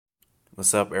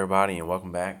What's up, everybody, and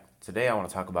welcome back. Today, I want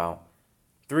to talk about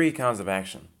three kinds of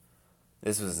action.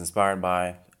 This was inspired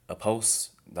by a post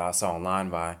that I saw online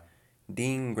by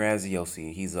Dean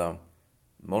Graziosi. He's a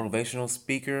motivational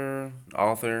speaker,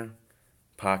 author,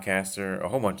 podcaster, a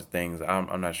whole bunch of things.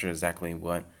 I'm not sure exactly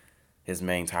what his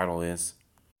main title is.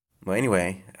 But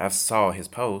anyway, I saw his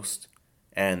post,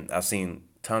 and I've seen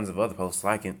tons of other posts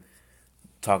like it,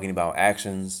 talking about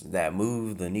actions that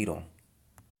move the needle.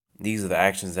 These are the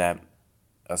actions that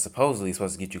are supposedly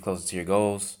supposed to get you closer to your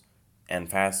goals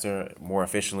and faster, more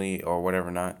efficiently, or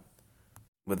whatever not.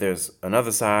 But there's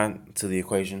another side to the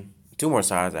equation, two more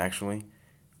sides actually.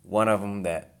 One of them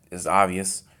that is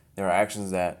obvious. There are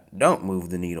actions that don't move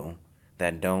the needle,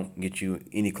 that don't get you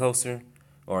any closer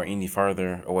or any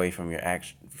further away from your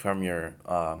action, from your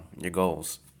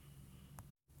goals.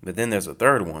 But then there's a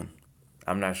third one.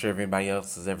 I'm not sure if anybody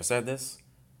else has ever said this.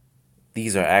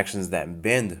 These are actions that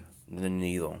bend the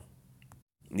needle.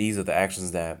 These are the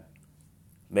actions that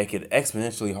make it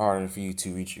exponentially harder for you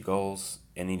to reach your goals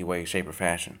in any way, shape, or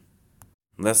fashion.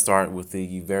 Let's start with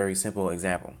the very simple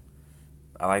example.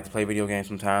 I like to play video games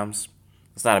sometimes.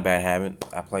 It's not a bad habit.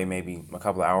 I play maybe a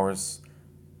couple of hours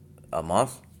a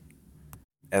month.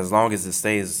 As long as it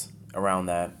stays around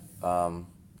that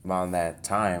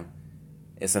time,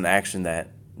 it's an action that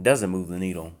doesn't move the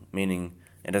needle, meaning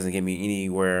it doesn't get me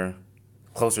anywhere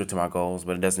closer to my goals,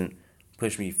 but it doesn't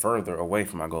push me further away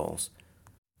from my goals.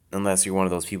 Unless you're one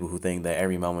of those people who think that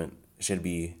every moment should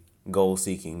be goal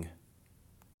seeking,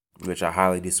 which I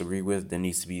highly disagree with. There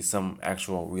needs to be some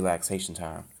actual relaxation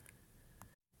time.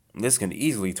 This can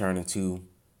easily turn into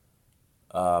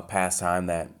a pastime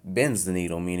that bends the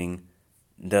needle, meaning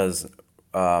does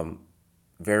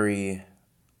very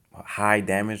high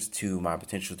damage to my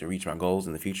potential to reach my goals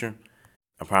in the future.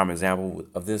 A prime example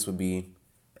of this would be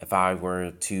if I were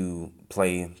to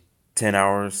play 10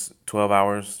 hours, 12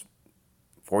 hours,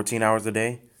 14 hours a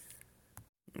day.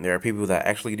 There are people that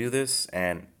actually do this,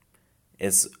 and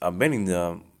it's a bending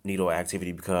the needle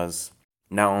activity because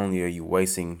not only are you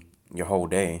wasting your whole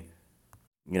day,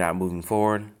 you're not moving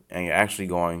forward, and you're actually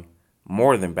going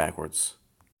more than backwards.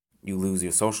 You lose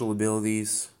your social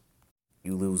abilities,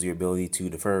 you lose your ability to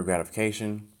defer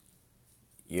gratification,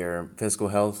 your physical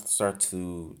health starts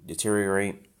to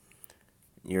deteriorate,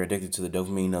 you're addicted to the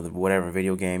dopamine of whatever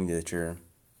video game that you're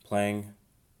playing.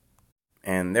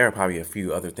 And there are probably a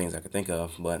few other things I could think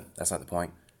of, but that's not the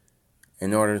point.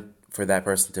 In order for that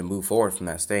person to move forward from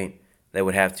that state, they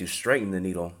would have to straighten the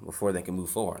needle before they can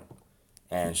move forward.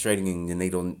 And straightening the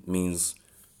needle means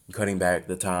cutting back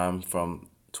the time from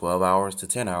 12 hours to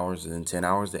 10 hours and then 10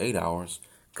 hours to 8 hours,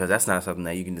 because that's not something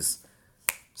that you can just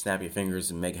snap your fingers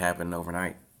and make happen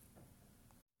overnight.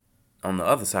 On the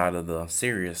other side of the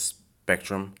serious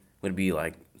spectrum would be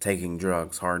like taking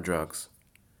drugs, hard drugs.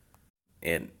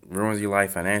 It ruins your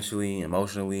life financially,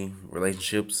 emotionally,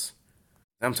 relationships.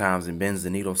 Sometimes it bends the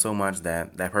needle so much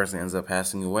that that person ends up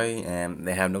passing away and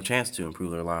they have no chance to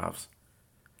improve their lives.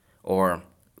 Or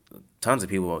tons of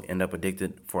people end up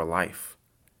addicted for life.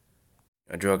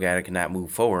 A drug addict cannot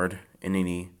move forward in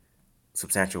any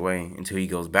substantial way until he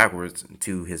goes backwards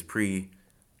to his pre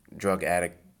drug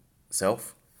addict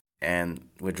self. And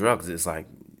with drugs, it's like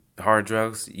hard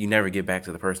drugs, you never get back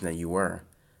to the person that you were.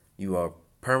 You are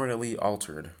permanently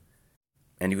altered.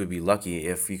 And you would be lucky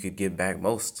if you could get back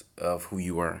most of who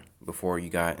you were before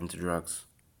you got into drugs.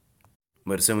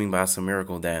 But assuming by some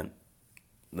miracle that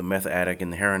the meth addict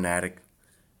and the heroin addict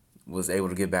was able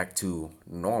to get back to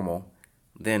normal,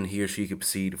 then he or she could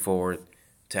proceed forward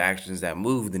to actions that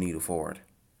move the needle forward.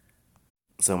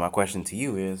 So my question to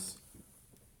you is,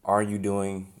 are you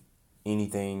doing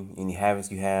anything, any habits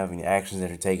you have, any actions that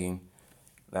you're taking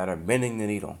that are bending the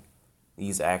needle?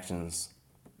 These actions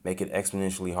make it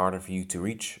exponentially harder for you to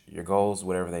reach your goals,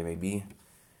 whatever they may be.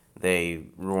 They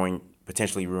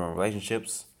potentially ruin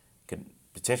relationships, could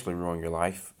potentially ruin your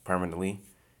life permanently,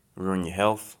 ruin your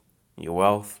health, your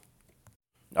wealth,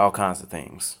 all kinds of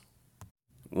things.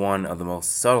 One of the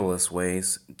most subtlest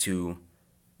ways to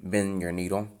bend your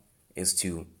needle is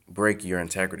to break your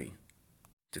integrity,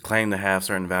 to claim to have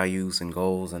certain values and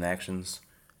goals and actions,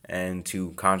 and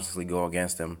to consciously go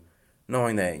against them,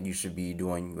 knowing that you should be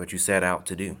doing what you set out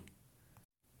to do.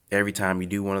 Every time you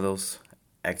do one of those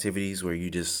activities where you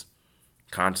just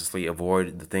consciously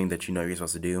avoid the thing that you know you're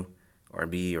supposed to do or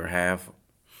be or have,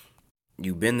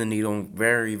 you bend the needle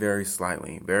very, very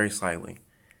slightly, very slightly.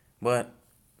 But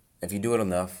if you do it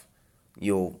enough,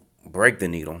 you'll break the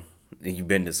needle and you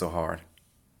bend it so hard.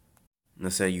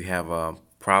 Let's say you have a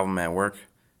problem at work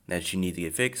that you need to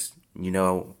get fixed. You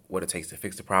know what it takes to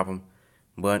fix the problem,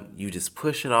 but you just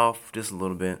push it off just a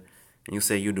little bit and you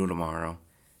say you'll do it tomorrow.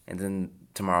 and then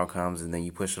tomorrow comes, and then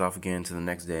you push it off again to the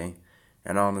next day,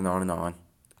 and on and on and on.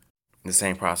 The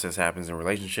same process happens in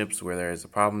relationships where there is a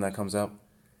problem that comes up,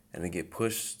 and they get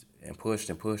pushed and pushed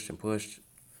and pushed and pushed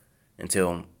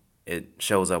until it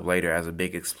shows up later as a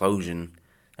big explosion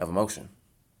of emotion.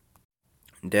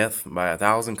 Death by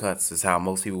 1,000 cuts is how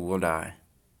most people will die.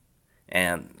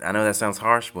 And I know that sounds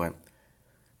harsh, but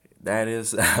that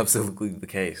is absolutely the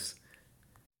case.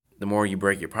 The more you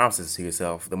break your promises to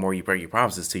yourself, the more you break your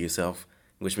promises to yourself,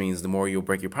 which means the more you'll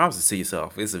break your promises to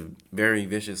yourself. It's a very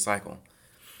vicious cycle.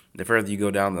 The further you go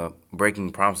down the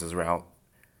breaking promises route,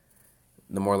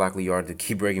 the more likely you are to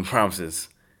keep breaking promises.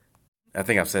 I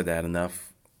think I've said that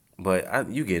enough, but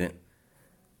you get it.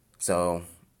 So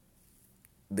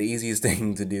the easiest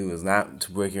thing to do is not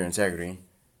to break your integrity,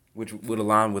 which would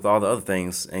align with all the other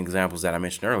things and examples that I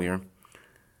mentioned earlier.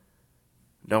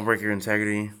 Don't break your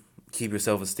integrity. Keep your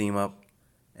self-esteem up,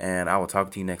 and I will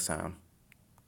talk to you next time.